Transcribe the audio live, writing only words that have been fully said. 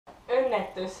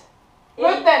Õnnetus.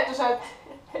 Mõttetused.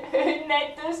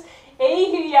 Õnnetus ei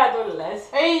hüüa tulles.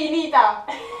 Ei niida.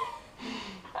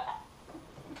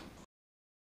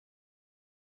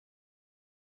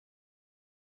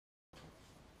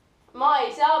 Ma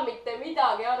ei saa mitte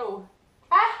midagi aru.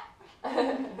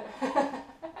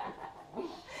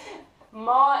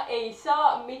 Ma ei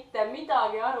saa mitte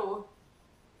midagi aru.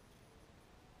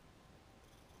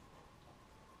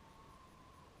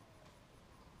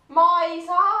 Ma ei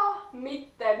saa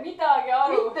Mitte midagi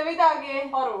aru. mitte midagi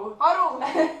Aru. aru.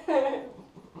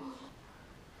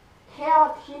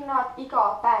 Head hinnad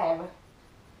iga päev.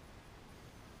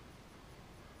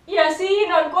 Ja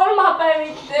siin on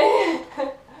kolmapäeviti.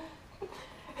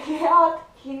 Head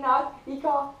hinnad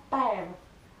iga päev.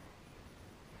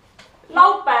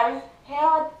 Laupäev.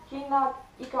 Head hinnad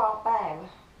iga päev.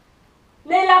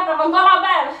 Neljapäev on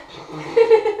kalapäev.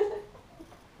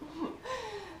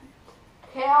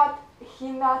 Head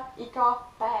hinnad iga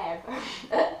päev.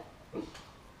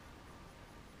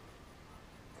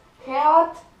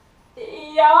 Head,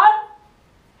 Ja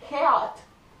head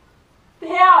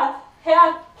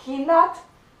head hinnad,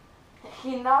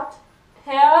 hinnad,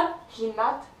 head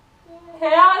hinnad.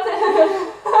 head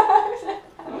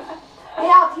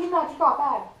Head hinnad iga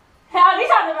päev. head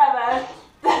isadepäeva.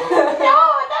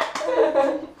 Jaa,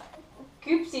 täpselt.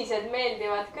 Küpsised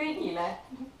meeldivad kõigile.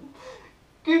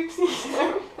 Küpsis.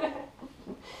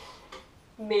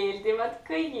 Meeldivad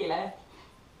kõigile.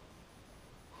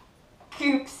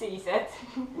 Küpsised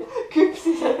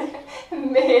Küpsised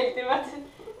meeldivad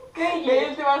kõigile.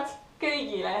 meeldivad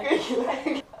Kõigile.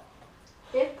 kõigile.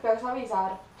 Edgar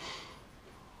Savisaar.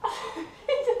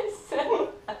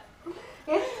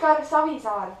 Edgar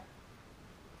Savisaar.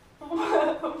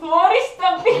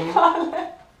 Voristab pikale.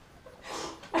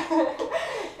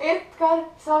 Edgar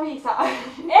Savisaar.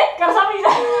 Edgar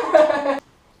Savisaar.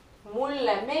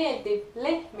 Mulle meeldib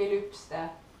lehmi lüpsta.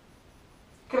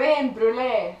 Crème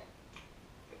brûlée.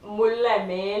 Mulle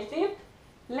meeldib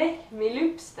lehmi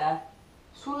lüpsta.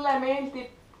 Sulle meeldib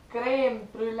crème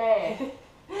brûlée.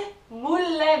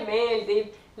 Mulle meeldib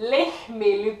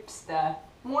lehmi lüpsta.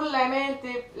 Mulle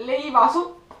meeldib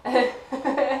leivasupp.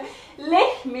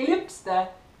 Lehmi lüpsta.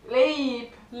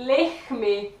 Leib.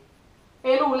 Lehmi.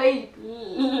 Eluleib.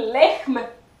 Lehm.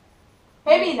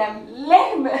 Eminem.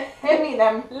 Lehm.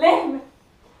 Eminem. Lehm.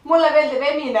 Mulle meeldib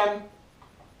Eminem.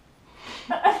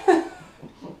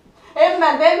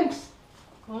 M&M's.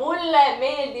 Mulle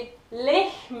meeldib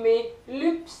lehmi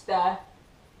lüpsta.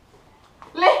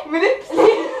 Lehmi lüpsta.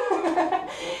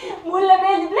 Mulle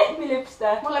meeldib lehmi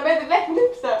lüpsta. Mulle meeldib lehmi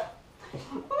lüpsta.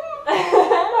 Ma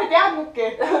ei teadnudki.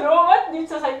 No vot, nüüd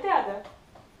sa said teada.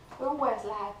 Õues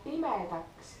läheb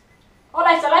pimedaks.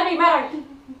 Oled sa läbi märg?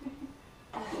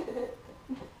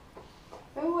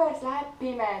 Õues läheb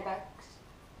pimedaks.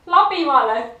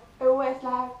 Labimaale. Õues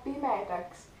läheb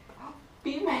pimedaks.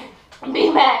 Pime.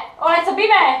 Pime. Oled sa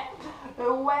pime?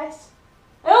 Õues.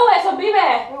 Õues on pime.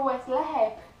 Õues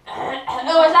läheb.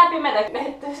 Õues läheb pimedaks.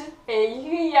 Õnnetus ei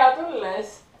hüüa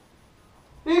tulles.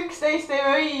 11 ei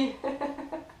või.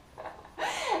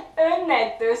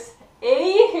 Õnnetus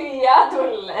ei hüüa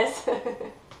tulles.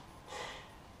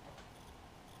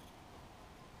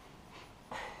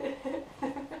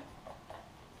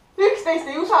 Üksteist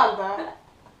ei usalda.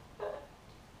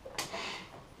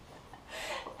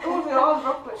 Kuulge halb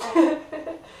rohkem.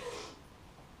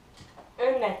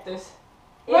 Õnnetus.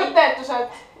 Mõttetused.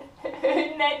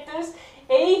 Õnnetus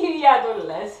ei hüüa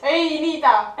tulles. Ei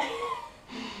niida.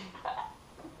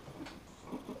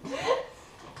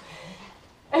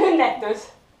 Õnnetus.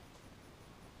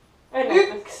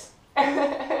 Üks.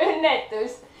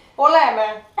 Õnnetus. Oleme.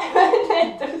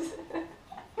 Õnnetus.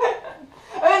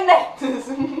 Õnnetus.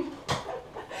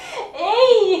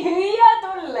 Ei hüüa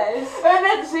tulles.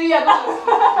 Õnnetus hüüa tulles.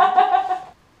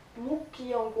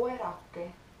 Muki on koerake.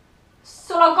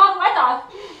 Sul on karu häda.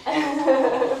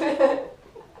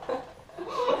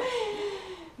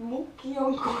 Muki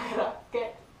on koerake.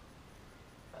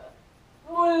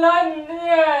 Mul on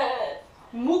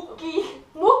Muki.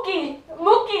 Muki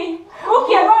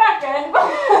on korrake.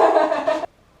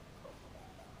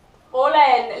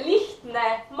 Olen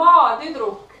lihtne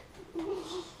maatüdruk.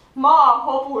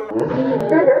 Maahobul.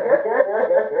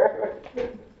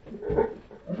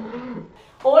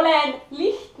 Olen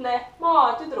lihtne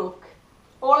maatüdruk.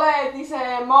 Oled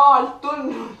ise maalt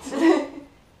tulnud.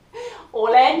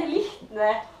 Olen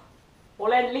lihtne.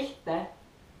 Olen lihtne.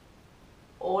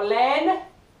 Olen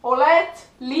Oled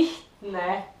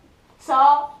lihtne.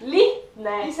 sa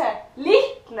Lihtne. ise.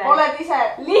 Lihtne. Oled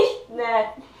ise.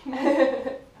 Lihtne.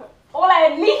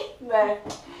 Olen lihtne.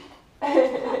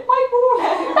 Ma ei kuule.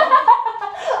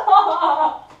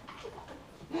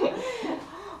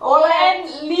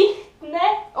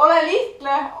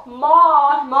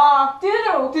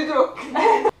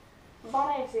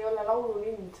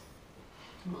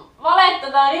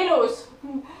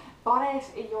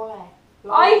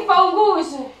 iPhone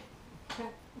 6.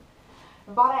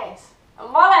 Vares.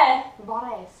 Vale.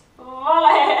 Vares.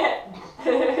 Vale.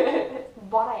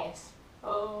 Vares.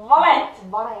 Valet.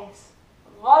 Vares.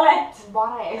 Valet.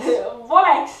 Vares.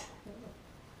 Voleks.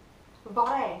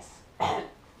 Vares.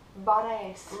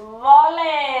 Vares.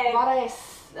 Vale. Vares.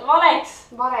 Valeks.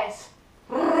 Vares.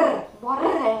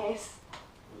 Vares.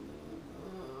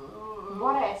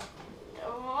 Vares.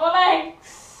 Voleks.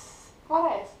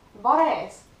 Vares.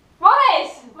 Vares.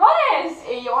 Vares. Vares.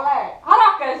 Ei ole.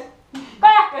 Harakas.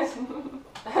 Kajakas.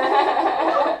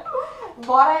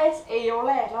 Vares ei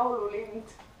ole laululind.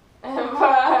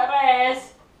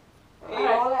 Vares. Ei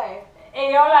ole.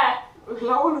 Ei ole.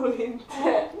 Laululind.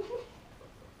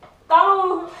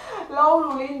 Talu.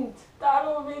 Laululind.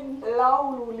 Talulind.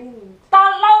 Laululind.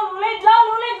 Laululind.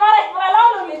 Laululind. Vares pole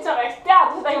laululind. Sa oleks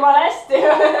teadnud seda jumala hästi.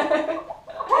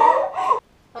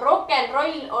 Rock n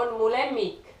roll on mu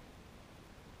lemmik.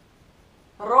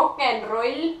 Rock n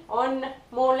roll on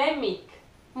mu lemmik.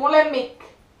 Mu lemmik.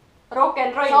 Rock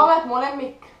n roll. Sa oled mu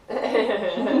lemmik.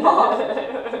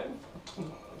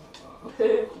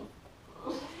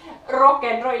 Rock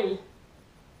n roll.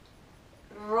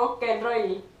 Rock n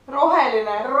roll.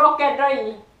 Roheline. Rock n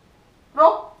roll.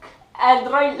 Rock. And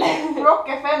roll. Rock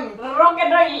FM. Rock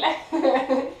n roll.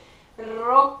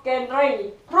 Rock n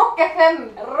roll. Rock FM.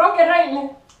 Rock n roll.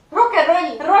 Rock n roll.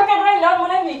 Rock n roll on mu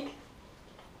lemmik.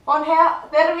 On hea,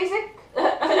 tervislik.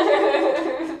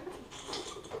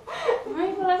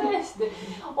 Võib-olla tõesti.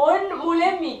 On mu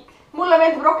lemmik. Mulle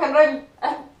meeldib rock n roll.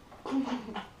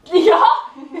 Jah.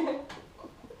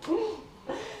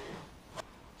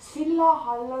 Silla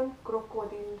all on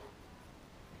krokodill.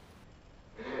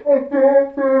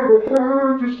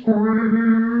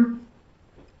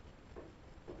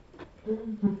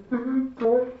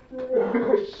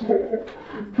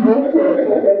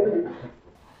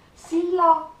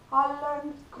 Silla all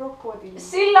on krokodill.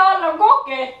 Silla all on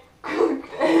koki.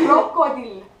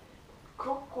 Krokodill.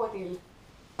 Krokodill.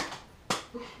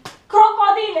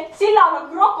 Krokodill. Silla all on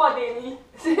krokodill.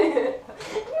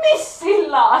 Mis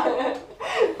silla?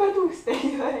 Põduste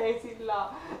jõe silla.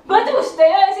 Põduste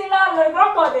jõe silla all on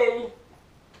krokodill.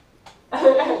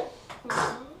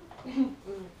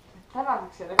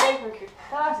 Tänaseks selle kaugeltki.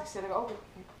 Tänaseks selle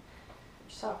kaugeltki.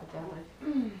 Mis sa ka tead?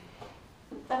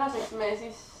 Tänaseks me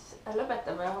siis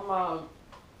lõpetame oma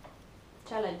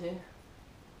challenge'i.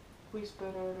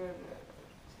 Whisperer.